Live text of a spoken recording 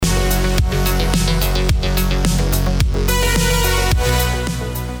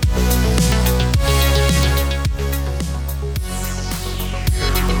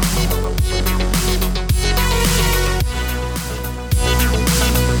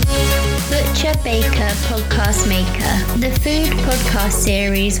Linda Baker Podcast Maker, the food podcast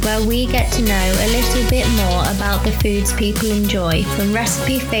series where we get to know a little bit more about the foods people enjoy, from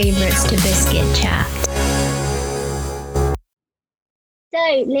recipe favourites to biscuit chat.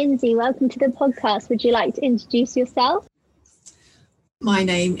 So, Lindsay, welcome to the podcast. Would you like to introduce yourself? My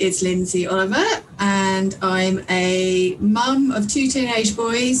name is Lindsay Oliver and I'm a mum of 2 teenage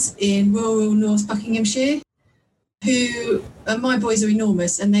boys in rural North Buckinghamshire who, my boys are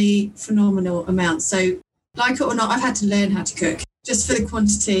enormous and they eat phenomenal amounts. So, like it or not, I've had to learn how to cook just for the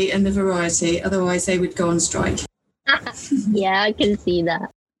quantity and the variety. Otherwise, they would go on strike. Yeah, I can see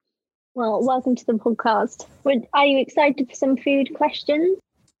that. Well, welcome to the podcast. Are you excited for some food questions?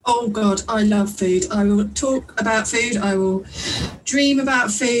 Oh God, I love food. I will talk about food. I will dream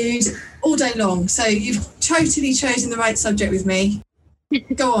about food all day long. So you've totally chosen the right subject with me.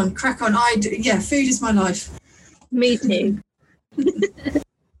 Go on, crack on. Food is my life. Me too.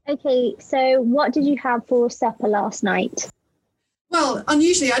 Okay, so what did you have for supper last night? Well,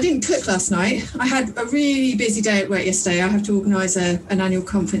 unusually, I didn't cook last night. I had a really busy day at work yesterday. I have to organise an annual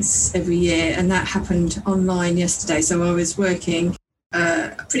conference every year, and that happened online yesterday. So I was working.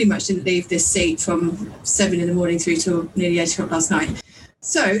 Pretty much didn't leave this seat from 7 a.m. through till nearly 8 o'clock last night.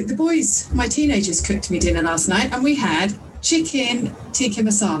 So the boys, my teenagers, cooked me dinner last night, and we had chicken tikka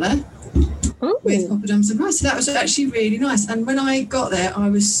masala with poppadoms and rice. So that was actually really nice. And when I got there, I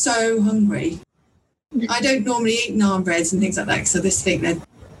was so hungry. I don't normally eat naan breads and things like that because I just think that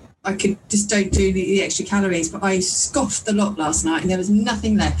I could just don't do the extra calories. But I scoffed the lot last night, and there was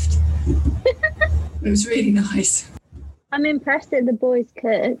nothing left. It was really nice. I'm impressed that the boys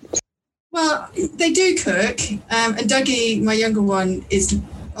cooked. Well, they do cook, and Dougie, my younger one, is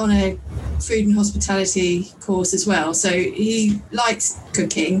on a food and hospitality course as well, so he likes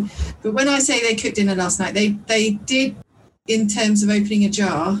cooking. But when I say they cooked dinner last night, they did in terms of opening a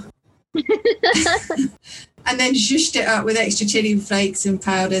jar and then zhushed it up with extra chili flakes and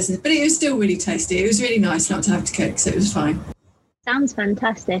powders, but it was still really tasty. It was really nice not to have to cook, so it was fine. Sounds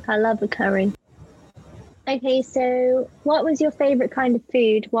fantastic. I love a curry. Okay, so what was your favourite kind of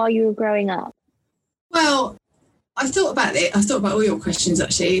food while you were growing up? Well, I've thought about it. I've thought about all your questions,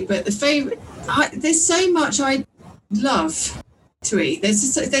 actually. But the favourite, there's so much I love to eat. There's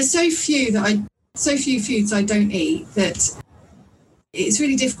so few foods I don't eat that it's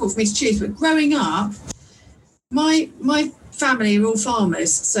really difficult for me to choose. But growing up, my family are all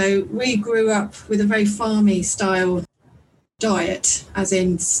farmers. So we grew up with a very farmy style diet, as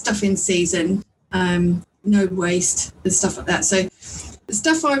in stuff in season. No waste and stuff like that. So the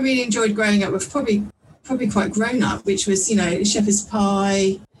stuff I really enjoyed growing up was probably quite grown up, which was, shepherd's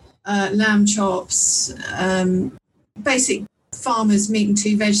pie, lamb chops, basic farmers meat and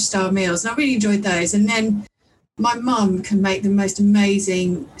 2 veg style meals. And I really enjoyed those. And then my mum can make the most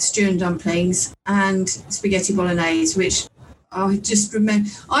amazing stew and dumplings and spaghetti bolognese, which I just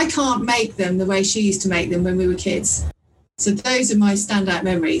remember. I can't make them the way she used to make them when we were kids. So those are my standout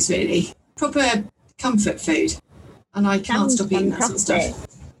memories, really. Proper comfort food, and I can't stop eating that sort of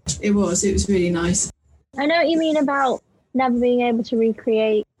stuff. It was really nice. I know what you mean about never being able to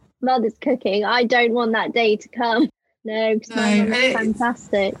recreate mother's cooking. I don't want that day to come. No, because my mum is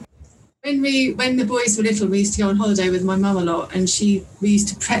fantastic. When the boys were little, we used to go on holiday with my mum a lot, and we used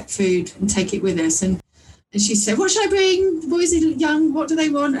to prep food and take it with us, and she said, "What should I bring? The boys are young. What do they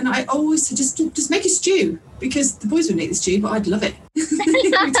want?" And I always said, just make a stew, because the boys wouldn't eat the stew, but I'd love it.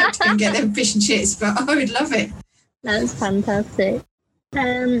 We'd have to go and get them fish and chips, but I would love it. That's fantastic.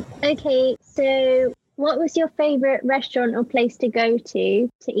 Okay, so what was your favourite restaurant or place to go to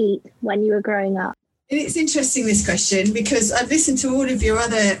eat when you were growing up? And it's interesting, this question, because I've listened to all of your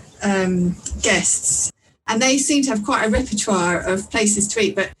other guests, and they seem to have quite a repertoire of places to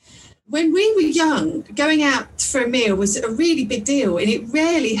eat, but when we were young, going out for a meal was a really big deal, and it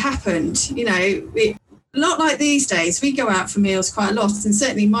rarely happened. A lot like these days, we go out for meals quite a lot, and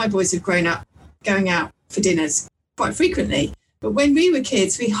certainly my boys have grown up going out for dinners quite frequently. But when we were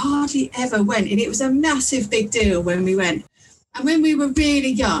kids, we hardly ever went, and it was a massive big deal when we went. And when we were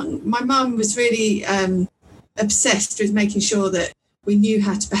really young, my mum was really obsessed with making sure that we knew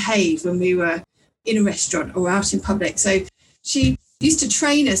how to behave when we were in a restaurant or out in public. So she used to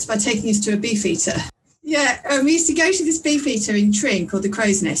train us by taking us to a beef eater. Yeah, we used to go to this beef eater in Tring called the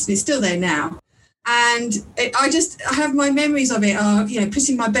Crow's Nest, and it's still there now. And I have my memories of it are,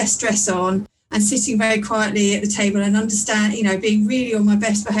 putting my best dress on and sitting very quietly at the table and being really on my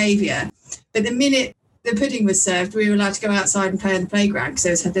best behaviour. But the minute the pudding was served, we were allowed to go outside and play on the playground,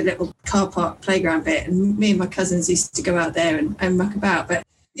 because had the little car park playground bit, and me and my cousins used to go out there and muck about. But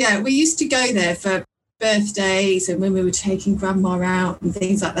yeah, we used to go there for birthdays and when we were taking grandma out and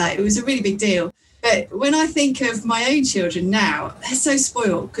things like that. It was a really big deal. But when I think of my own children now, they're so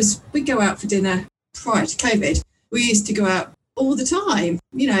spoiled because we go out for dinner prior to COVID. We used to go out all the time,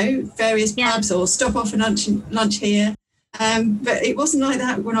 various pubs or stop off for lunch here. But it wasn't like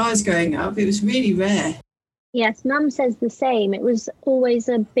that when I was growing up. It was really rare. Yes, Mum says the same. It was always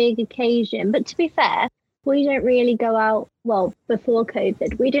a big occasion. But to be fair, we don't really go out, well, before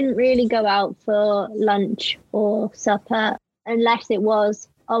COVID, we didn't really go out for lunch or supper unless it was,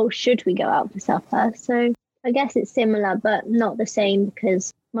 oh, should we go out for supper? So I guess it's similar, but not the same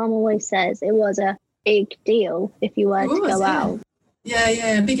because Mum always says it was a big deal if you were to go out.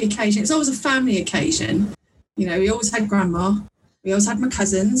 Yeah, a big occasion. It's always a family occasion. We always had grandma. We always had my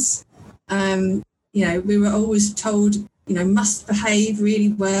cousins. We were always told, must behave really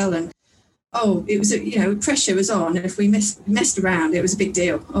well. And, it was, pressure was on. And if we messed around, it was a big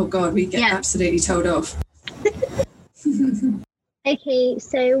deal. Oh, God, we'd get absolutely told off. Okay,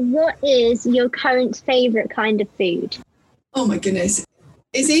 so what is your current favourite kind of food? Oh, my goodness.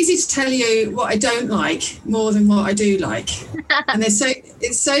 It's easy to tell you what I don't like more than what I do like. And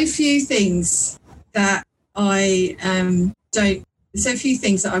it's so few things that I don't, so few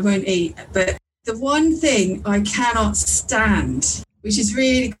things that I won't eat. But the one thing I cannot stand, which is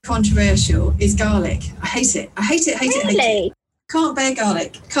really controversial, is garlic. I hate it. I hate it. Can't bear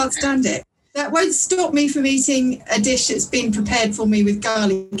garlic. Can't stand it. That won't stop me from eating a dish that's been prepared for me with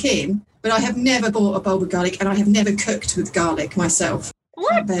garlic in, but I have never bought a bulb of garlic and I have never cooked with garlic myself.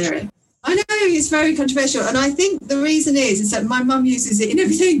 What? Can't bear it. I know, it's very controversial. And I think the reason is that my mum uses it in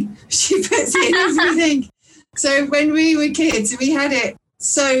everything. She puts it in everything. So when we were kids, we had it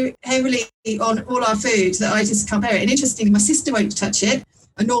so heavily on all our food that I just can't bear it. And interestingly, my sister won't touch it,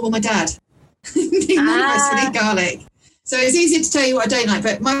 and nor will my dad. None of us will eat garlic. So it's easy to tell you what I don't like.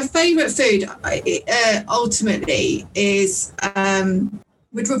 But my favourite food ultimately is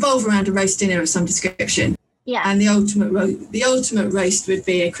would revolve around a roast dinner of some description. Yeah. And the ultimate roast would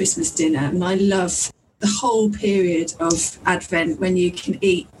be a Christmas dinner. And I love the whole period of Advent when you can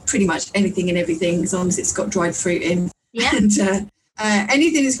eat pretty much anything and everything as long as it's got dried fruit in. Yeah. And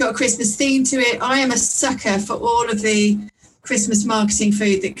anything that's got a Christmas theme to it. I am a sucker for all of the Christmas marketing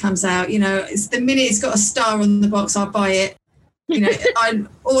food that comes out. It's the minute it's got a star on the box, I'll buy it. I'm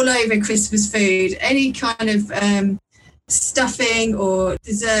all over Christmas food. Any kind of stuffing or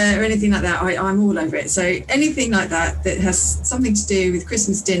dessert or anything like that, I'm all over it. So anything like that has something to do with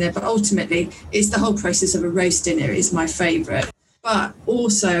Christmas dinner, but ultimately it's the whole process of a roast dinner is my favourite. But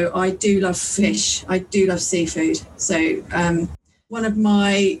also I do love fish. I do love seafood. So one of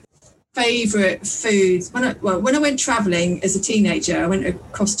my favourite foods, when I went travelling as a teenager, I went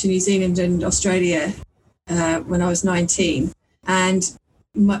across to New Zealand and Australia when I was 19, and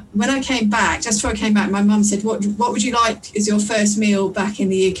when I came back, just before I came back, my mum said, what would you like as your first meal back in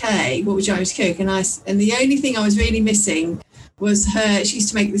the UK? What would you like to cook? And the only thing I was really missing was she used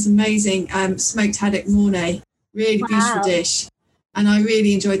to make this amazing smoked haddock mornay, really beautiful dish. And I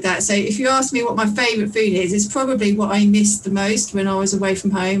really enjoyed that. So if you ask me what my favourite food is, it's probably what I missed the most when I was away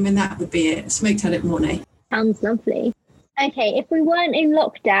from home, and that would be it, smoked haddock mornay. Sounds lovely. Okay, if we weren't in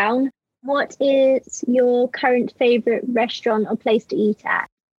lockdown, what is your current favourite restaurant or place to eat at?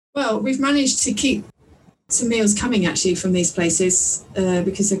 Well, we've managed to keep some meals coming actually from these places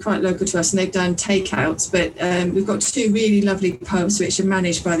because they're quite local to us and they've done takeouts. But we've got two really lovely pubs which are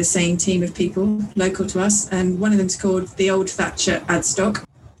managed by the same team of people local to us. And one of them's called the Old Thatcher Adstock.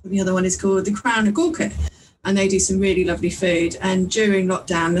 And the other one is called the Crown at Gorka. And they do some really lovely food. And during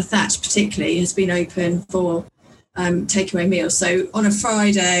lockdown, the Thatch particularly has been open for takeaway meals. So on a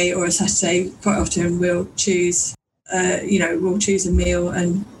Friday or a Saturday, quite often we'll choose a meal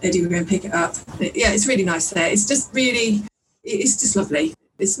and Eddie will go and pick it up. It's really nice there. It's just lovely.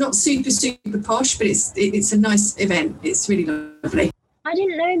 It's not super, super posh, but it's a nice event. It's really lovely. I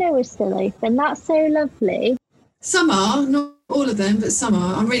didn't know they were still open. That's so lovely. Some are, not all of them, but some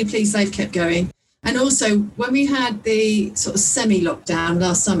are. I'm really pleased they've kept going. And also, when we had the sort of semi-lockdown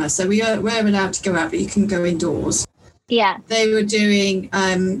last summer, so we were allowed to go out, but you couldn't go indoors. Yeah. They were doing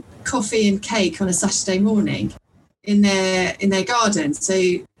coffee and cake on a Saturday morning in their garden. So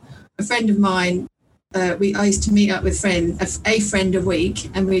a friend of mine, I used to meet up with a friend a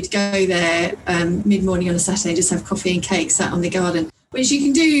week, and we'd go there mid-morning on a Saturday, just have coffee and cake sat on the garden, which you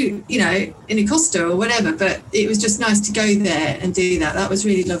can do, in a Costa or whatever, but it was just nice to go there and do that. That was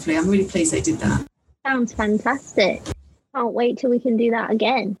really lovely. I'm really pleased they did that. Sounds fantastic. Can't wait till we can do that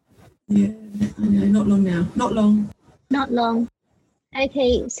again. Yeah, I know. Not long now. Not long. Not long.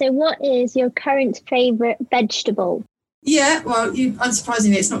 Okay, so what is your current favourite vegetable? Yeah, well,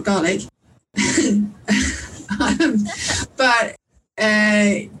 unsurprisingly, it's not garlic. But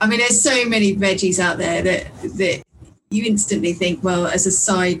I mean, there's so many veggies out there that you instantly think, well, as a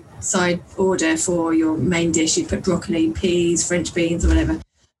side order for your main dish, you put broccoli, peas, French beans, or whatever.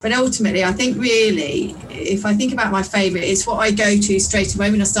 But ultimately, I think really, if I think about my favourite, it's what I go to straight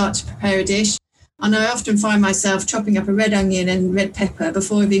away when I start to prepare a dish. And I often find myself chopping up a red onion and red pepper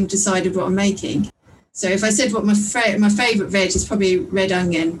before I've even decided what I'm making. So if I said what my favourite veg is, probably red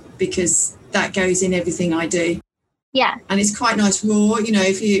onion, because that goes in everything I do. Yeah. And it's quite nice raw, you know,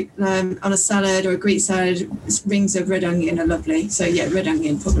 if you on a salad or a Greek salad, rings of red onion are lovely. So yeah, red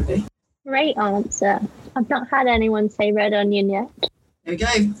onion probably. Great answer. I've not had anyone say red onion yet. There we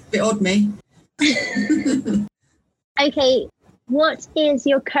go. Bit odd me. Okay, what is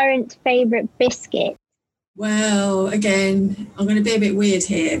your current favourite biscuit? Well, again, I'm going to be a bit weird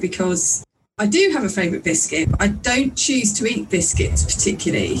here because I do have a favourite biscuit. I don't choose to eat biscuits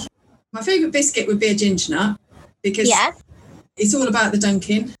particularly. My favourite biscuit would be a ginger nut because it's all about the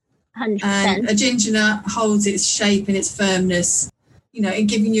dunking. 100%. And a ginger nut holds its shape and its firmness, you know, and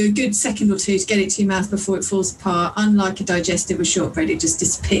giving you a good second or two to get it to your mouth before it falls apart. Unlike a digestive or shortbread, it just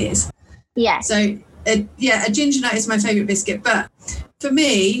disappears. Yeah. So, a ginger nut is my favourite biscuit. But for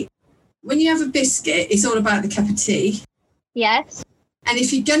me, when you have a biscuit, it's all about the cup of tea. Yes. And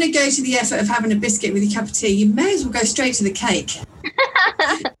if you're going to go to the effort of having a biscuit with your cup of tea, you may as well go straight to the cake.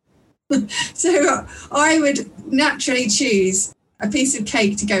 So I would naturally choose a piece of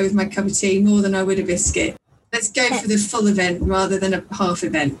cake to go with my cup of tea more than I would a biscuit. Let's go for the full event rather than a half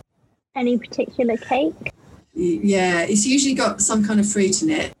event. Any particular cake? Yeah, it's usually got some kind of fruit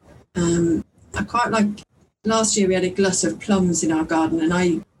in it. I quite like, last year we had a glut of plums in our garden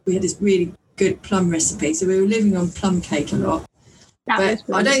and we had this really good plum recipe. So we were living on plum cake a lot. I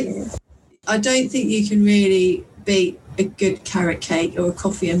don't think you can really beat a good carrot cake or a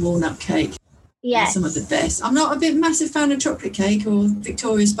coffee and walnut cake. Yeah, some of the best. I'm not a massive fan of chocolate cake or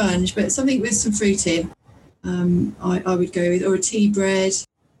Victoria sponge, but something with some fruit in, I would go with, or a tea bread,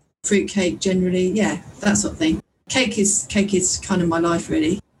 fruit cake generally. Yeah, that sort of thing. Cake is kind of my life,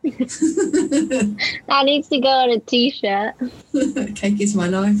 really. That needs to go on a t-shirt. Cake is my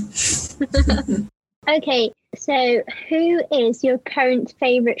life. Okay, so who is your current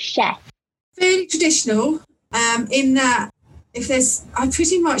favourite chef? Fairly traditional, in that I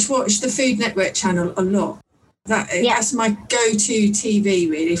pretty much watch the Food Network channel a lot. That's my go-to TV,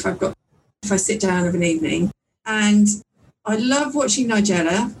 really, if I sit down of an evening. And I love watching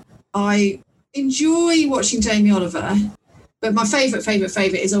Nigella. I enjoy watching Jamie Oliver, but my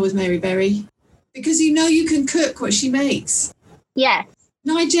favourite is always Mary Berry, because you can cook what she makes. Yes.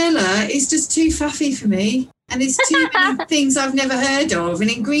 Nigella is just too faffy for me, and there's too many things I've never heard of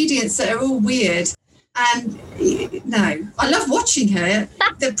and ingredients that are all weird. And no, I love watching her.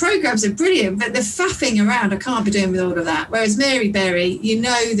 The programmes are brilliant, but the faffing around I can't be doing with all of that. Whereas Mary Berry, you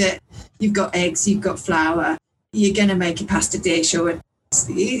know that you've got eggs, you've got flour, you're going to make a pasta dish, or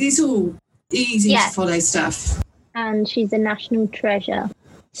it's all easy to follow stuff. And she's a national treasure.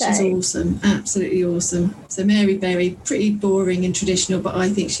 So. She's awesome, absolutely awesome. So Mary Berry, pretty boring and traditional, but I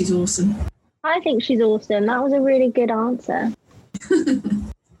think she's awesome. I think she's awesome. That was a really good answer.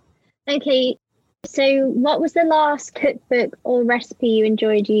 Okay, so what was the last cookbook or recipe you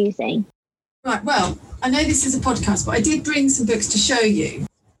enjoyed using? Right, well, I know this is a podcast, but I did bring some books to show you.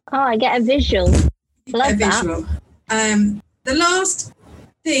 Oh, I get a visual. Love visual. The last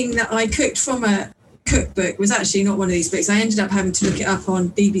thing that I cooked from a cookbook was actually not one of these books. I ended up having to look it up on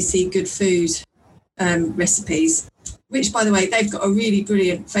BBC Good Food recipes, which, by the way, they've got a really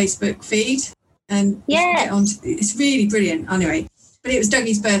brilliant Facebook feed, and it's really brilliant. Anyway, but it was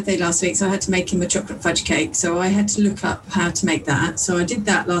Dougie's birthday last week, so I had to make him a chocolate fudge cake. So I had to look up how to make that. So I did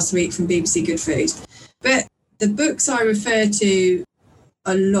that last week from BBC Good Food. But the books I refer to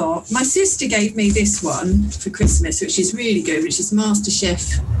a lot, my sister gave me this one for Christmas, which is really good, which is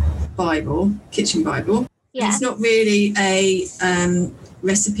MasterChef Bible, Kitchen Bible. Yeah. It's not really a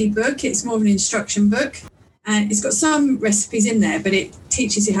recipe book, it's more of an instruction book. And it's got some recipes in there, but it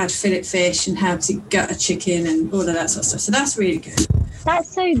teaches you how to fillet fish and how to gut a chicken and all of that sort of stuff. So that's really good.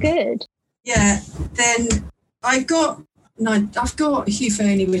 That's so good. Yeah. Then I've got Hugh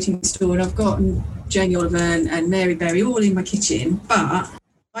Fernie, Whittingstall, and I've got Jamie Oliver and Mary Berry all in my kitchen. But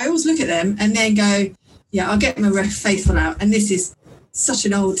I always look at them and then go, yeah, I'll get my Faithful out. And this is such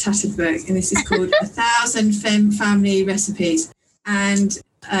an old tattered book, and this is called 1,000 Family Recipes. And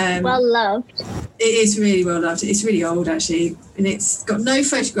well loved. It is really well loved. It's really old, actually, and it's got no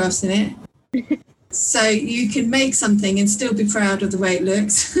photographs in it. So you can make something and still be proud of the way it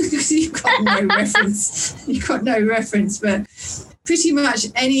looks because you've got no reference. You've got no reference, but pretty much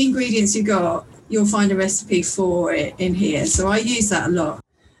any ingredients you got, you'll find a recipe for it in here. So I use that a lot.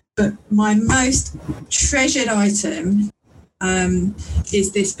 But my most treasured item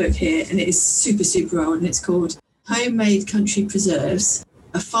is this book here, and it is super, super old, and it's called Homemade Country Preserves,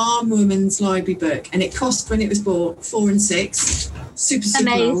 a farm woman's library book. And it cost, when it was bought, $4 and $6. Super, super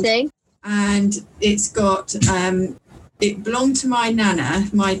amazing. old. And it's got, it belonged to my nana,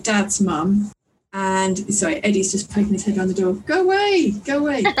 my dad's mum. And sorry, Eddie's just poking his head around the door. Go away, go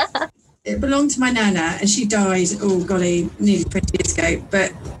away. It belonged to my nana, and she died, oh golly, nearly 20 years ago.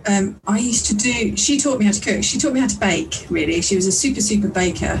 But I used to she taught me how to cook. She taught me how to bake, really. She was a super, super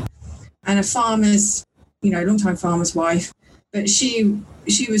baker and a farmer's, long-time farmer's wife. But she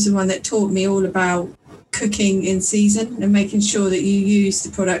was the one that taught me all about cooking in season and making sure that you use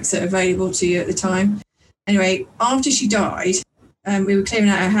the products that are available to you at the time. Anyway, after she died, we were clearing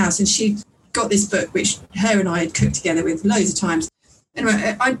out her house, and she got this book, which her and I had cooked together with loads of times.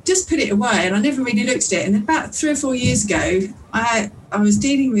 Anyway, I just put it away, and I never really looked at it. And about 3 or 4 years ago, I was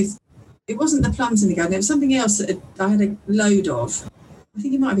dealing with, it wasn't the plums in the garden, it was something else that I had a load of. I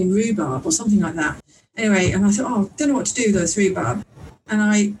think it might have been rhubarb or something like that. Anyway, and I thought, I don't know what to do with those rhubarb. And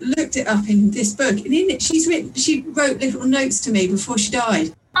I looked it up in this book, and in it she wrote little notes to me before she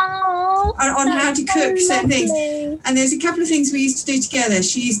died. Oh, on how to cook certain lovely things. And there's a couple of things we used to do together.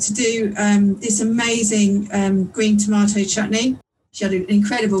 She used to do this amazing green tomato chutney. She had an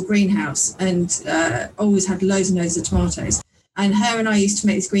incredible greenhouse and always had loads and loads of tomatoes. And her and I used to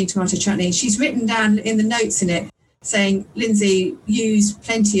make this green tomato chutney. She's written down in the notes in it saying, Lindsay, use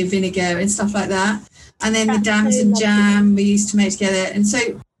plenty of vinegar and stuff like that. And then the damson jam we used to make together. And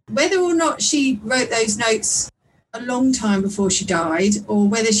so whether or not she wrote those notes a long time before she died, or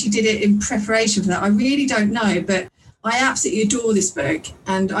whether she did it in preparation for that, I really don't know. But I absolutely adore this book,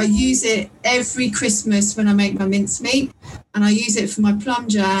 and I use it every Christmas when I make my mincemeat, and I use it for my plum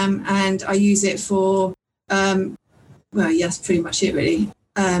jam, and I use it for, that's pretty much it really.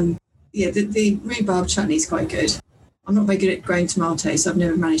 The rhubarb chutney is quite good. I'm not very good at growing tomatoes, so I've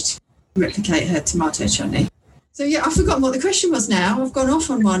never managed to replicate her tomato chutney. So yeah, I've forgotten what the question was now. I've gone off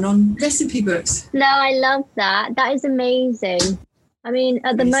on one on recipe books. No, I love that. That is amazing. I mean,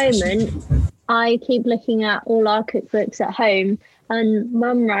 at the moment, I keep looking at all our cookbooks at home, and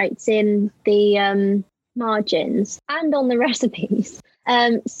Mum writes in the margins and on the recipes.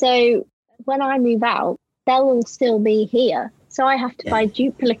 So when I move out, they'll all still be here. So I have to buy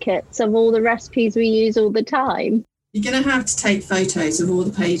duplicates of all the recipes we use all the time. You're going to have to take photos of all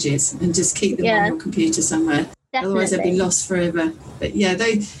the pages and just keep them on your computer somewhere. Definitely. Otherwise they'll be lost forever. But yeah,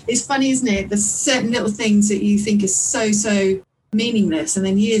 it's funny, isn't it? There's certain little things that you think is so meaningless, and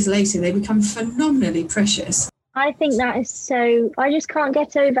then years later they become phenomenally precious. I think that is so, I just can't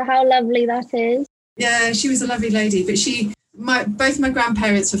get over how lovely that is. Yeah, she was a lovely lady, but both my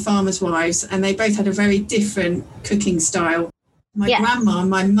grandparents were farmers' wives, and they both had a very different cooking style. My grandma,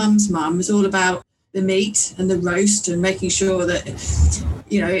 my mum's mum, was all about the meat and the roast and making sure that,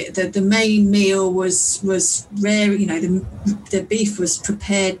 the main meal was rare. The beef was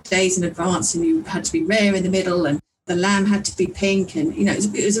prepared days in advance, and you had to be rare in the middle, and the lamb had to be pink, and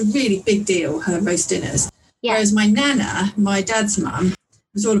it was a really big deal, her roast dinners. Whereas my nana, my dad's mum,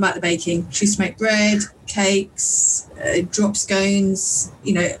 was all about the baking. She used to make bread, cakes, drop scones.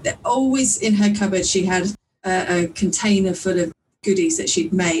 Always in her cupboard she had a container full of goodies that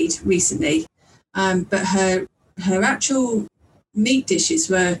she'd made recently. But her actual meat dishes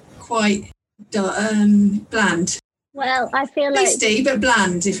were quite bland. Well, I feel like tasty but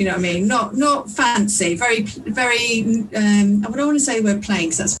bland, if you know what I mean. Not fancy. Very, very. I don't want to say the word plain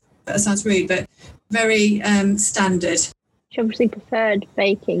because that sounds rude, but very standard. She obviously preferred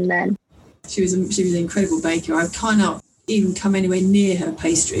baking then. She was an incredible baker. I cannot even come anywhere near her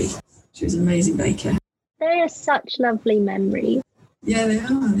pastry. She was an amazing baker. They are such lovely memories. Yeah,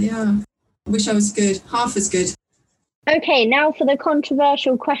 they are. I wish I was good, half as good. Okay, now for the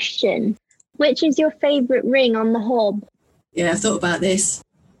controversial question. Which is your favourite ring on the hob? Yeah, I've thought about this.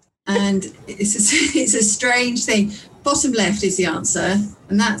 And it's a strange thing. Bottom left is the answer.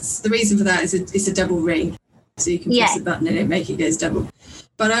 And that's the reason for that is it's a double ring. So you can press the button and it make it goes double.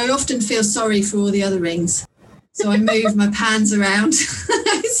 But I often feel sorry for all the other rings. So I move my pans around.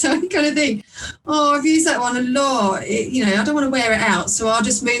 So I kind of think, I've used that one a lot. I don't want to wear it out. So I'll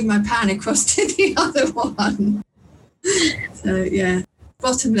just move my pan across to the other one. So, yeah,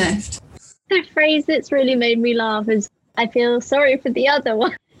 bottom left. The phrase that's really made me laugh is, I feel sorry for the other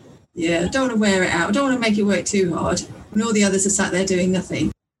one. Yeah, I don't want to wear it out. I don't want to make it work too hard when all the others are sat there doing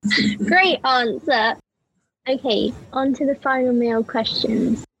nothing. Great answer. Okay, on to the final meal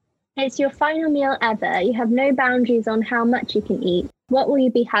questions. It's your final meal ever. You have no boundaries on how much you can eat. What will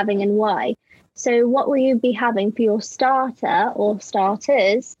you be having and why? So what will you be having for your starter or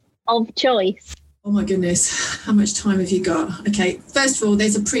starters of choice? Oh my goodness, how much time have you got? Okay, first of all,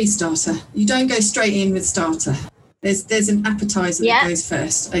 there's a pre-starter. You don't go straight in with starter. There's an appetizer that goes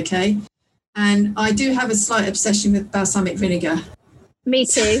first, okay? And I do have a slight obsession with balsamic vinegar. Me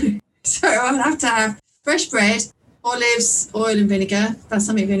too. So I'll have to have fresh bread, olives, oil and vinegar,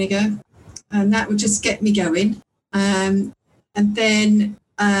 balsamic vinegar, and that would just get me going. And then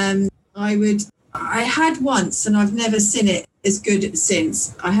I had once, and I've never seen it as good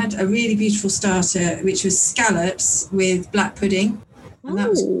since. I had a really beautiful starter, which was scallops with black pudding. And that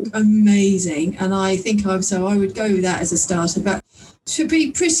was amazing. And I think I would go with that as a starter. But to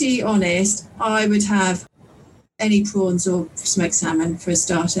be pretty honest, I would have any prawns or smoked salmon for a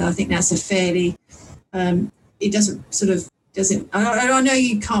starter. I think that's a fairly, it doesn't, I know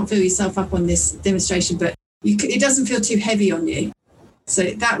you can't fill yourself up on this demonstration, but it doesn't feel too heavy on you. So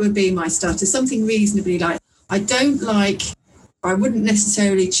that would be my starter, something reasonably light. I wouldn't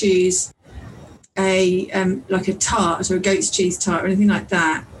necessarily choose like a tart or a goat's cheese tart or anything like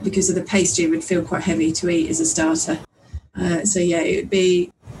that, because of the pastry would feel quite heavy to eat as a starter.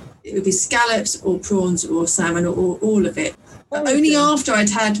 It would be scallops or prawns or salmon or all of it. But only after I'd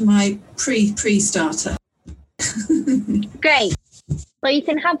had my pre-starter. Great. Well, you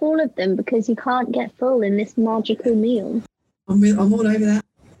can have all of them because you can't get full in this magical meal. I'm all over that.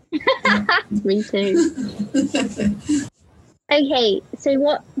 Me too. Okay, so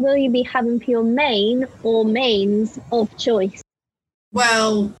what will you be having for your main or mains of choice?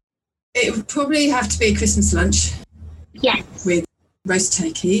 Well, it would probably have to be a Christmas lunch. Yes. With roast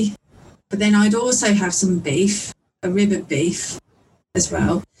turkey. But then I'd also have some beef, a rib of beef as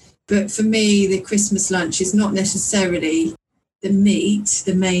well. But for me, the Christmas lunch is not necessarily the meat,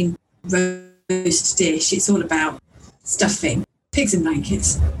 the main roast dish. It's all about stuffing, pigs in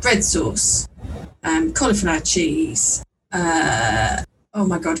blankets, bread sauce, cauliflower cheese,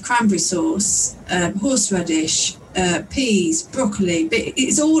 cranberry sauce, horseradish, peas, broccoli. But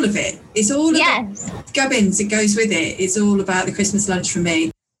it's all of it. It's all of the gubbins that goes with it. It's all about the Christmas lunch for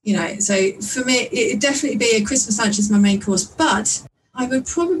me. You know, so for me, it would definitely be a Christmas lunch as my main course. But I would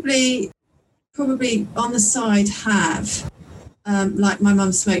probably on the side have like my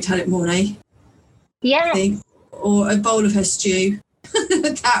mum's smoked haddock mornay. Yeah. Or a bowl of her stew.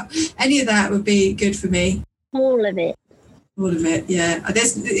 Any of that would be good for me. All of it. All of it, yeah.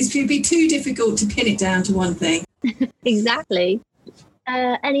 It would be too difficult to pin it down to one thing. Exactly.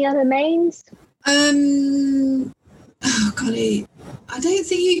 Any other mains? Golly, I don't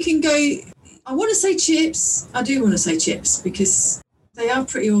think you can go. I want to say chips. I do want to say chips because they are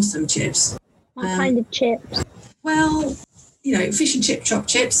pretty awesome chips. What kind of chips? Well, you know, fish and chip chopped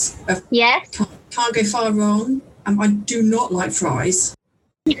chips. Yes. Can't go far wrong. I do not like fries.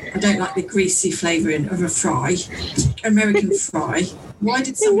 I don't like the greasy flavouring of a fry, American fry. Why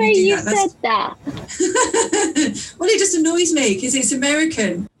did somebody do that? The way you said that. Well, it just annoys me because it's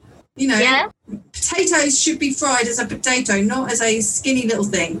American. You know, potatoes should be fried as a potato, not as a skinny little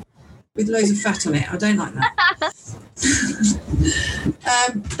thing with loads of fat on it. I don't like that.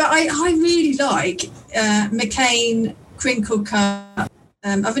 But I really like McCain crinkle cut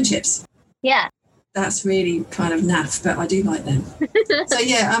oven chips. Yeah. That's really kind of naff, but I do like them. So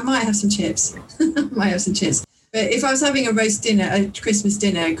yeah, I might have some chips. But if I was having a roast dinner, a Christmas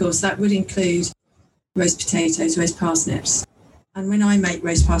dinner, of course, that would include roast potatoes, roast parsnips. And when I make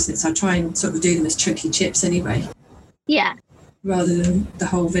roast parsnips, I try and sort of do them as chunky chips anyway. Yeah. Rather than the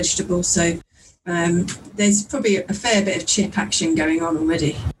whole vegetable. So there's probably a fair bit of chip action going on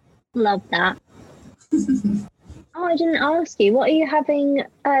already. Love that. Oh, I didn't ask you. What are you having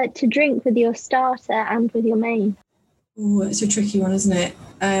to drink with your starter and with your main? Oh, it's a tricky one, isn't it?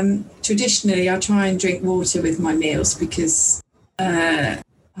 Traditionally, I try and drink water with my meals because I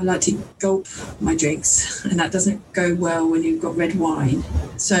like to gulp my drinks, and that doesn't go well when you've got red wine.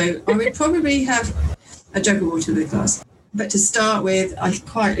 So I would probably have a jug of water with a glass. But to start with, I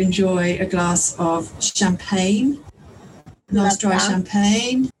quite enjoy a glass of champagne, nice dry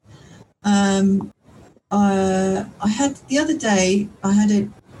champagne. I had the other day, I had a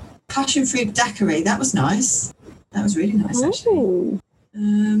passion fruit daiquiri. That was nice. That was really nice, actually.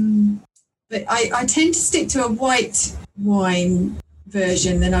 But I tend to stick to a white wine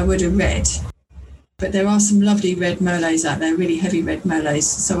version than I would a red. But there are some lovely red Merlots out there, really heavy red Merlots.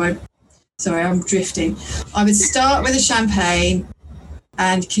 Sorry, I'm drifting. I would start with a champagne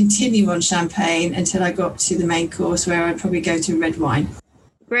and continue on champagne until I got to the main course, where I'd probably go to red wine.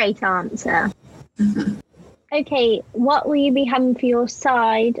 Great answer. Okay, what will you be having for your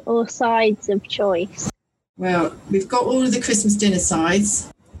side or sides of choice? Well, we've got all of the Christmas dinner sides.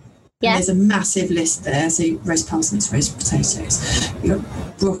 Yeah. And there's a massive list there. So roast parsnips, roast potatoes. You've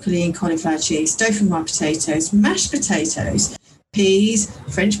got broccoli and cauliflower cheese, dauphinoise potatoes, mashed potatoes, peas,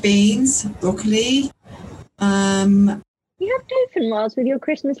 French beans, broccoli. You have dauphinoise with your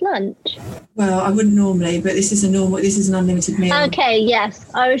Christmas lunch? Well, I wouldn't normally, but this is an unlimited meal. Okay, yes.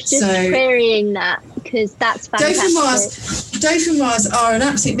 I was just querying that because that's fantastic. Dauphinoise are an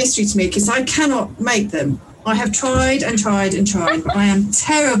absolute mystery to me because I cannot make them. I have tried and tried and tried, but I am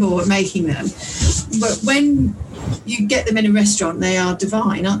terrible at making them. But when you get them in a restaurant, they are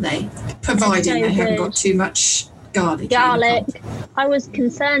divine, aren't they? Providing they haven't got too much garlic. Garlic. I was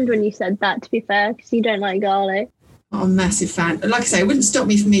concerned when you said that, to be fair, because you don't like garlic. I'm a massive fan. Like I say, it wouldn't stop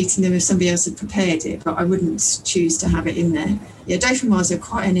me from eating them if somebody else had prepared it, but I wouldn't choose to have it in there. Yeah, dauphinoise are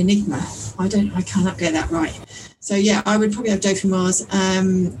quite an enigma. I cannot get that right. So yeah, I would probably have dauphinoise.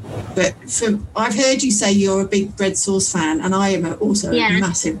 But I've heard you say you're a big bread sauce fan, and I am also a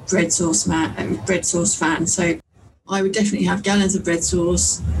massive bread sauce fan. So I would definitely have gallons of bread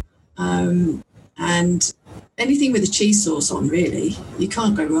sauce, and anything with a cheese sauce on. Really, you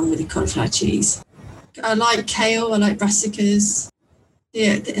can't go wrong with the cauliflower cheese. I like kale. I like brassicas.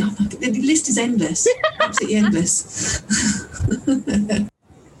 Yeah, the list is endless. Absolutely endless.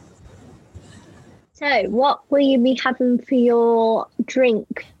 So, what will you be having for your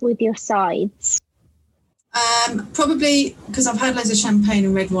drink with your sides? Probably, because I've had loads of champagne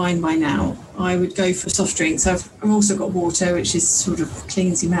and red wine by now, I would go for soft drinks. I've also got water, which is sort of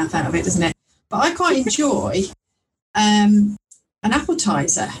cleans your mouth out of it, doesn't it? But I quite enjoy an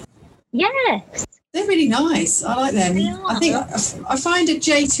appetizer. Yes. They're really nice. I like them. I think I find a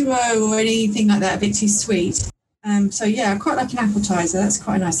J2O or anything like that a bit too sweet. So yeah, I quite like an appetizer. That's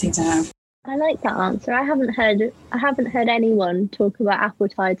quite a nice thing to have. I like that answer. I haven't heard anyone talk about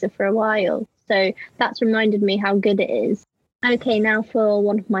appetizer for a while. So that's reminded me how good it is. Okay, now for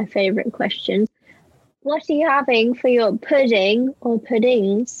one of my favourite questions. What are you having for your pudding or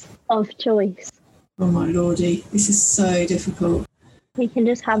puddings of choice? Oh my lordy, this is so difficult. We can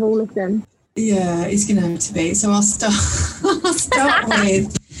just have all of them. Yeah, it's going to have to be. So I'll start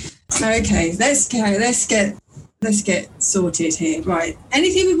with. Okay, let's get sorted here. Right,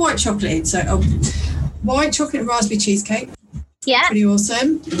 anything with white chocolate. So white chocolate and raspberry cheesecake. Yeah, pretty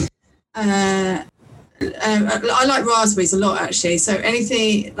awesome. I like raspberries a lot actually. So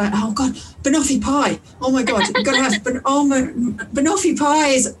anything like banoffee pie. Oh my god, you've got to have banoffee pie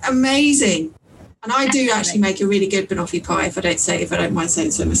is amazing. And I do actually make a really good banoffee pie if I don't mind saying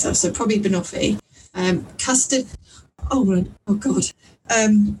so myself. So probably banoffee, custard. Oh god.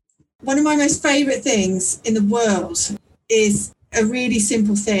 One of my most favourite things in the world is a really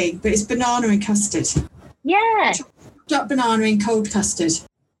simple thing, but it's banana and custard. Yeah. Chopped up banana in cold custard.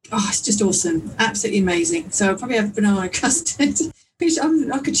 Oh, it's just awesome. Absolutely amazing. So I'll probably have banana custard. I'm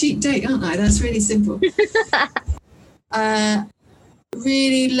like a cheap date, aren't I? That's really simple.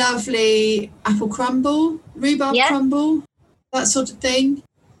 Really lovely apple crumble, rhubarb crumble, that sort of thing.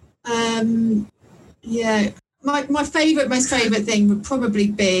 Yeah. My most favourite thing would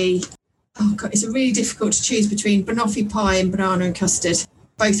probably be, oh God, it's really difficult to choose between banoffee pie and banana and custard,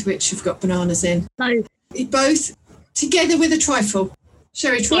 both of which have got bananas in. No. Both together with a trifle,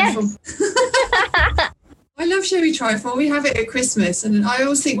 sherry trifle. Yes. I love sherry trifle. We have it at Christmas, and I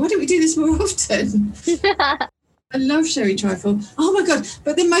always think, why don't we do this more often? I love sherry trifle. Oh my God.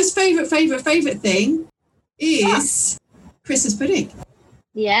 But the most favourite thing is Christmas pudding.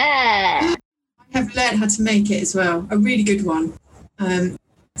 Yeah. I have learned how to make it as well. A really good one.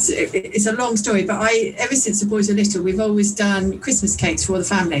 It's a long story, but ever since the boys were little, we've always done Christmas cakes for all the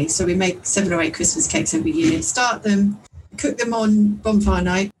family. So we make 7 or 8 Christmas cakes every year. Start them, cook them on bonfire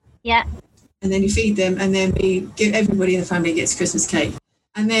night. Yeah. And then you feed them, and then everybody in the family gets a Christmas cake.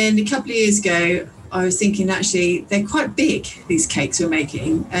 And then a couple of years ago, I was thinking, actually, they're quite big, these cakes we're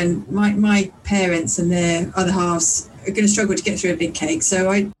making. And my parents and their other halves are going to struggle to get through a big cake. So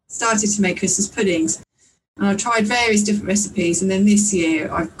I started to make Christmas puddings. And I tried various different recipes. And then this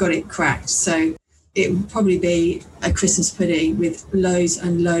year, I've got it cracked. So it would probably be a Christmas pudding with loads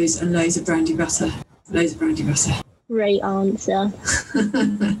and loads and loads of brandy butter. Loads of brandy butter. Great answer.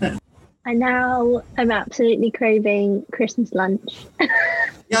 I now am absolutely craving Christmas lunch.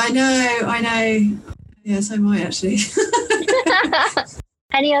 Yeah, I know. Yeah, so am I actually.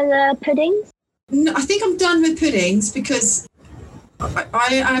 Any other puddings? No, I think I'm done with puddings because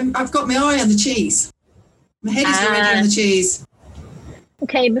I've got my eye on the cheese. My head is already on the cheese.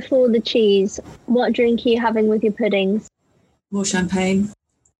 Okay, before the cheese, what drink are you having with your puddings? More champagne.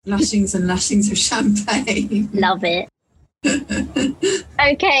 Lashings and lashings of champagne. Love it.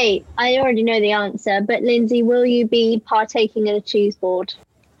 Okay, I already know the answer, but Lindsay, will you be partaking in a cheese board?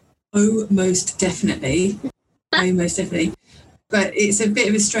 Oh, most definitely. Oh, most definitely. But it's a bit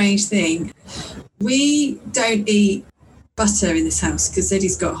of a strange thing. We don't eat butter in this house because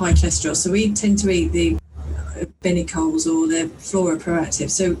Eddie's got high cholesterol. So we tend to eat the Benny-Coles or the Flora Proactive.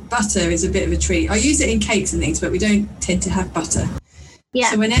 So butter is a bit of a treat. I use it in cakes and things, but we don't tend to have butter.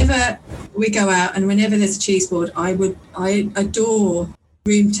 Yeah. So whenever we go out and whenever there's a cheese board, I adore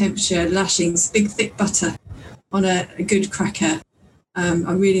room temperature lashings, big thick butter on a good cracker.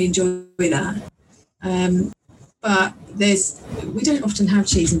 I really enjoy that. But we don't often have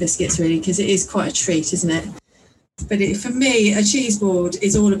cheese and biscuits really because it is quite a treat, isn't it? But for me, a cheese board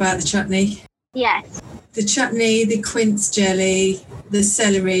is all about the chutney. Yes. The chutney, the quince jelly, the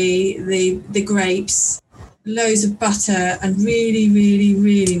celery, the grapes, loads of butter and really, really,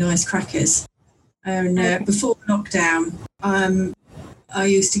 really nice crackers. And before lockdown, I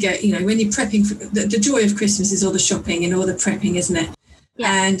used to get, when you're prepping, for the joy of Christmas is all the shopping and all the prepping, isn't it?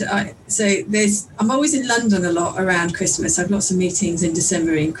 Yeah. And I'm always in London a lot around Christmas. I've lots of meetings in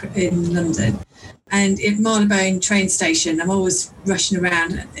December in London. And at Marylebone train station, I'm always rushing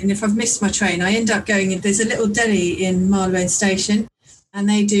around. And if I've missed my train, I end up going in. There's a little deli in Marylebone station, and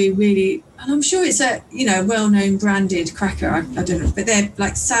they do really, and I'm sure it's a, well-known branded cracker. I don't know, but they're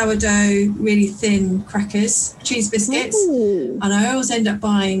like sourdough, really thin crackers, cheese biscuits. Ooh. And I always end up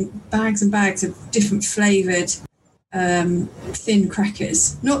buying bags and bags of different flavoured thin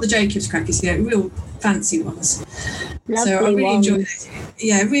crackers, not the Jacobs crackers, real fancy ones. Lovely so I really ones. enjoy it.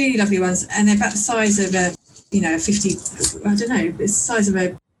 Yeah, really lovely ones, and they're about the size of a 50, I don't know, the size of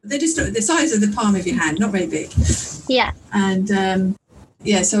they're just the size of the palm of your hand, not very big. Yeah. And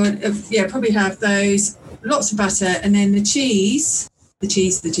so probably have those, lots of butter, and then the cheese,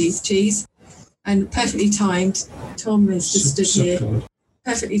 and perfectly timed. Tom is just stood here.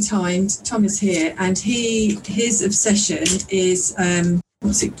 Perfectly timed. Tom is here, and his obsession is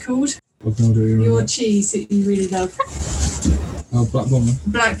what's it called? Your cheese that you really love. Oh, Black Bomber.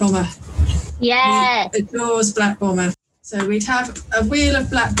 Black Bomber. Yeah. He adores Black Bomber. So we'd have a wheel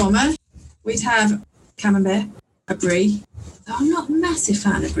of Black Bomber. We'd have Camembert, a Brie. I'm not a massive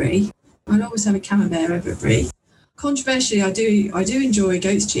fan of Brie. I'd always have a Camembert over a Brie. Controversially, I do enjoy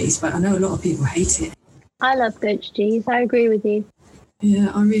goat's cheese, but I know a lot of people hate it. I love goat's cheese. I agree with you.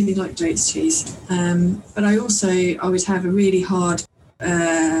 Yeah, I really like goat's cheese. But I would have a really hard,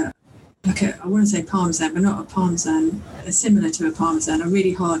 I want to say Parmesan, but not a Parmesan, similar to a Parmesan, a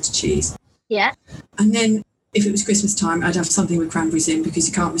really hard cheese. Yeah. And then if it was Christmas time, I'd have something with cranberries in because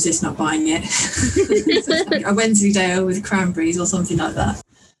you can't resist not buying it. So like a Wensleydale with cranberries or something like that.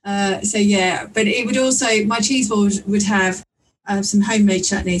 But it would also, my cheese board would have some homemade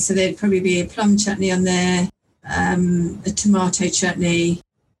chutney. So there'd probably be a plum chutney on there, a tomato chutney,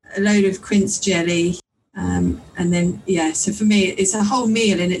 a load of quince jelly. And then, so for me, it's a whole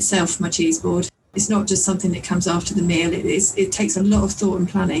meal in itself, my cheese board. It's not just something that comes after the meal. It takes a lot of thought and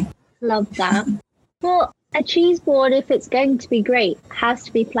planning. Love that. Well, a cheese board, if it's going to be great, has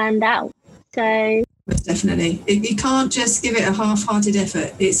to be planned out. So definitely. You can't just give it a half-hearted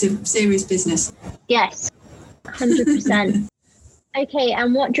effort. It's a serious business. Yes, 100%. Okay,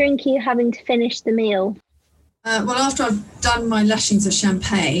 and what drink are you having to finish the meal? Well, after I've done my lashings of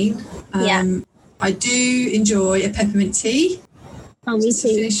champagne, I do enjoy a peppermint tea. Oh, me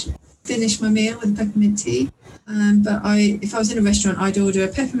too. Finish my meal with a peppermint tea. But if I was in a restaurant, I'd order a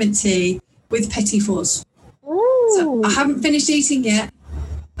peppermint tea with petit fours. Ooh. So I haven't finished eating yet.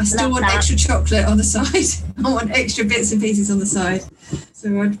 I still want extra chocolate on the side. I want extra bits and pieces on the side.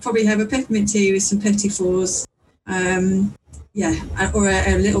 So I'd probably have a peppermint tea with some petit fours. Or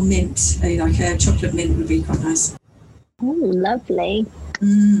a little mint, like a chocolate mint would be quite nice. Oh, lovely.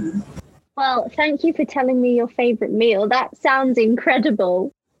 Mm. Well, thank you for telling me your favourite meal. That sounds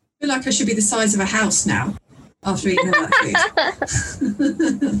incredible. I feel like I should be the size of a house now after eating all that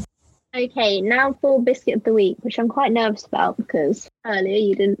food. Okay, now for biscuit of the week, which I'm quite nervous about because earlier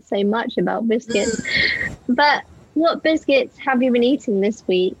you didn't say much about biscuits. But what biscuits have you been eating this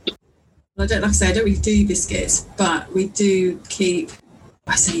week? Well, I don't really do biscuits, but we do keep,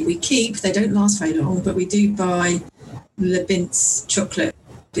 they don't last very long, but we do buy Le Bint's chocolate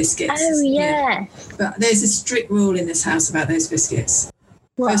biscuits. Oh, yeah. But there's a strict rule in this house about those biscuits.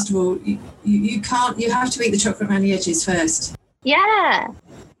 What? First of all, you have to eat the chocolate around the edges first. Yeah.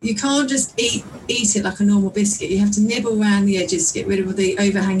 You can't just eat it like a normal biscuit. You have to nibble around the edges to get rid of the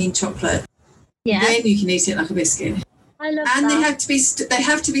overhanging chocolate. Yeah. Then you can eat it like a biscuit. I love and that. they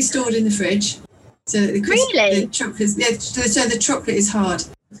have to be stored in the fridge. So really? The chocolate is hard.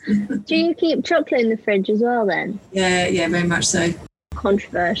 Do you keep chocolate in the fridge as well then? Yeah, very much so.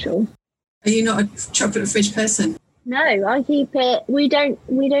 Controversial. Are you not a chocolate fridge person? No, I keep it. We don't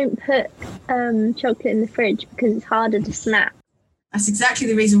put chocolate in the fridge because it's harder to snap. That's exactly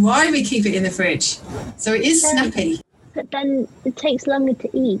the reason why we keep it in the fridge. So it is snappy. But then it takes longer to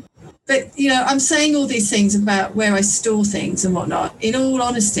eat. But, I'm saying all these things about where I store things and whatnot. In all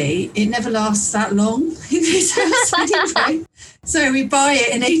honesty, it never lasts that long in this house anyway. So we buy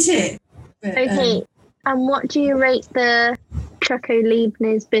it and eat it. But, okay, and what do you rate the Choco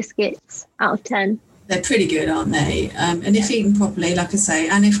Leibniz biscuits out of 10? They're pretty good, aren't they? And if eaten properly, like I say,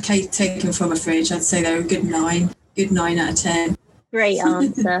 and if taken from a fridge, I'd say they're a good 9. Good 9 out of 10. Great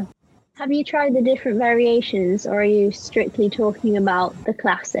answer. Have you tried the different variations, or are you strictly talking about the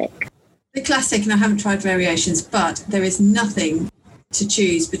classic? The classic, and I haven't tried variations, but there is nothing to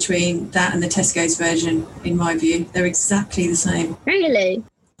choose between that and the Tesco's version, in my view. They're exactly the same. Really?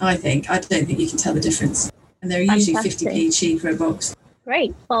 I don't think you can tell the difference. And they're usually 50p cheaper a box.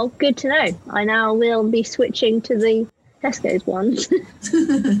 Great. Well, good to know. I now will be switching to the Tesco's ones.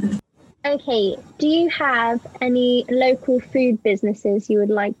 Okay, do you have any local food businesses you would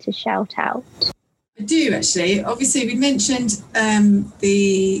like to shout out? I do, actually. Obviously, we mentioned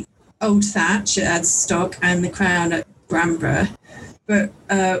the Old Thatch at Adstock and the Crown at Bramburgh, but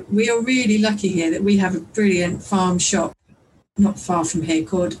we are really lucky here that we have a brilliant farm shop not far from here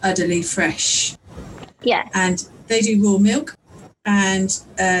called Udderly Fresh. Yeah. And they do raw milk, and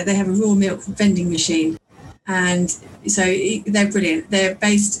they have a raw milk vending machine. And so they're brilliant. They're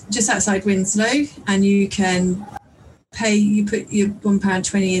based just outside Winslow, and you can pay, you put your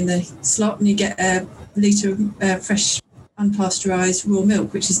 £1.20 in the slot and you get a litre of fresh unpasteurised raw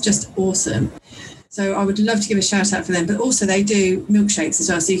milk, which is just awesome. So I would love to give a shout out for them. But also they do milkshakes as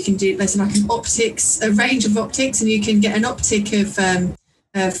well. So you can do, there's like a range of optics, and you can get an optic of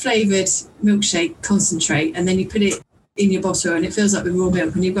flavoured milkshake concentrate, and then you put it in your bottle and it fills up with raw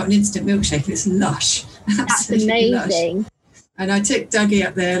milk, and you've got an instant milkshake, and it's lush. That's amazing. Lush. And I took Dougie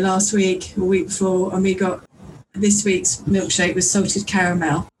up there last week or week before, and we got this week's milkshake with salted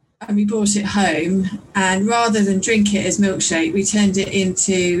caramel, and we brought it home, and rather than drink it as milkshake, we turned it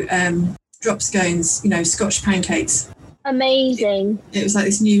into drop scones, Scotch pancakes. Amazing. It was like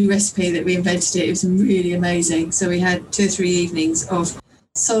this new recipe that we invented. It was really amazing. So we had 2 or 3 evenings of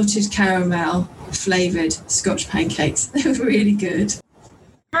salted caramel flavoured Scotch pancakes. They were really good.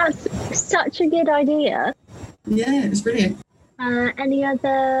 That's such a good idea. Yeah, it was brilliant. Any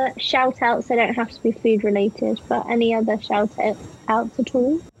other shout outs? They don't have to be food related, but any other shout outs at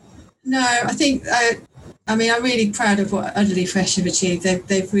all? No, I think, I'm really proud of what Udderly Fresh have achieved.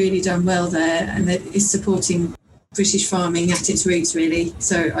 They've really done well there, and it's supporting British farming at its roots, really.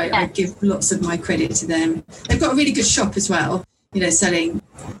 So I give lots of my credit to them. They've got a really good shop as well, selling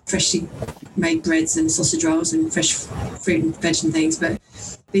freshly made breads and sausage rolls and fresh fruit and veg and things. But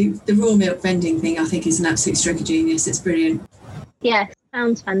the raw milk vending thing, I think, is an absolute stroke of genius. It's brilliant. Yes,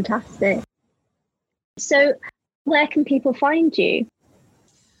 sounds fantastic. So where can people find you?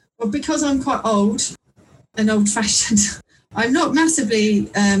 Well, because I'm quite old and old-fashioned, I'm not massively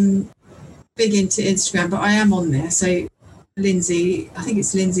big into Instagram, but I am on there. So Lindsay, I think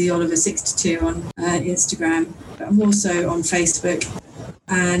it's Lindsay Oliver 62 on Instagram, but I'm also on Facebook,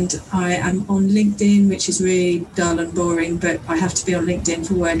 and I am on LinkedIn, which is really dull and boring, but I have to be on LinkedIn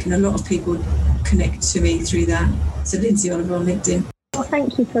for work, and a lot of people connect to me through that. So Lindsay Oliver on LinkedIn. Well,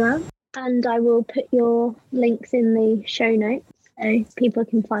 thank you for that. And I will put your links in the show notes so people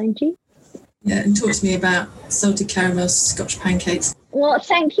can find you. Yeah, and talk to me about salted caramel Scotch pancakes. Well,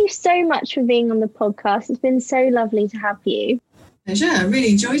 thank you so much for being on the podcast. It's been so lovely to have you. Pleasure. I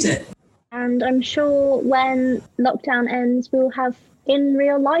really enjoyed it. And I'm sure when lockdown ends, we'll have in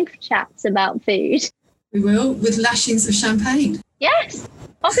real life chats about food. We will, with lashings of champagne. Yes,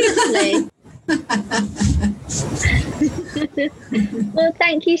 obviously. Well,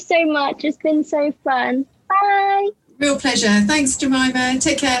 thank you so much. It's been so fun. Bye. Real pleasure. Thanks, Jemima.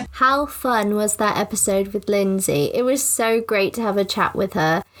 Take care. How fun was that episode with Lindsay? It was so great to have a chat with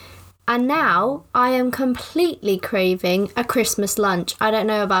her. And now I am completely craving a Christmas lunch. I don't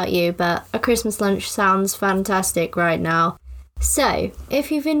know about you, but a Christmas lunch sounds fantastic right now. So,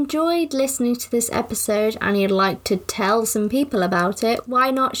 if you've enjoyed listening to this episode and you'd like to tell some people about it,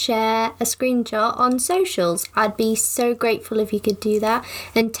 why not share a screenshot on socials? I'd be so grateful if you could do that,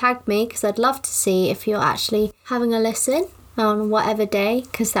 and tag me, because I'd love to see if you're actually having a listen on whatever day,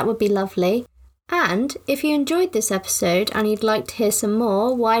 because that would be lovely. And if you enjoyed this episode and you'd like to hear some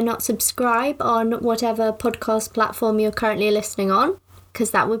more, why not subscribe on whatever podcast platform you're currently listening on,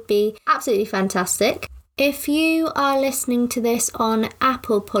 because that would be absolutely fantastic. If you are listening to this on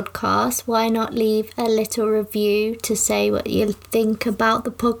Apple Podcasts, why not leave a little review to say what you think about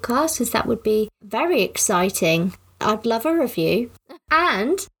the podcast, because that would be very exciting. I'd love a review.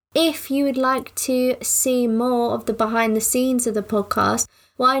 And if you would like to see more of the behind the scenes of the podcast,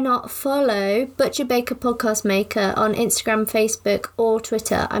 why not follow Butcher Baker Podcast Maker on Instagram, Facebook or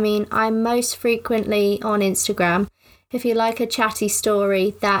Twitter? I mean, I'm most frequently on Instagram. If you like a chatty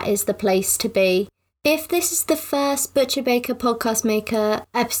story, that is the place to be. If this is the first Butcher Baker Podcast Maker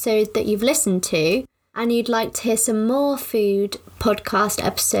episode that you've listened to, and you'd like to hear some more food podcast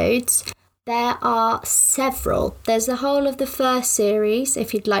episodes, there are several. There's the whole of the first series,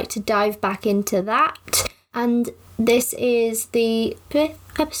 if you'd like to dive back into that. And this is the 5th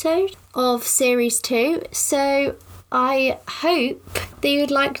episode of series 2. So I hope that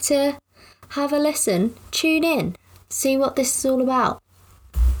you'd like to have a listen, tune in, see what this is all about.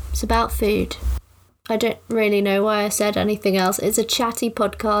 It's about food. I don't really know why I said anything else. It's a chatty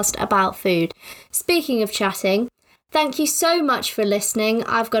podcast about food. Speaking of chatting, thank you so much for listening.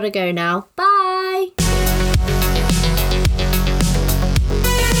 I've got to go now. Bye!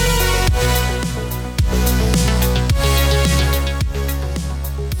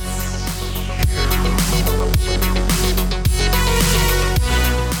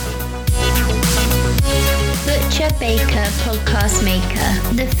 Butcher Baker Podcast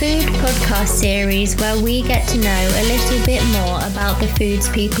Maker, the food podcast series where we get to know a little bit more about the foods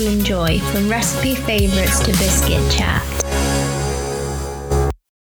people enjoy, from recipe favourites to biscuit chat.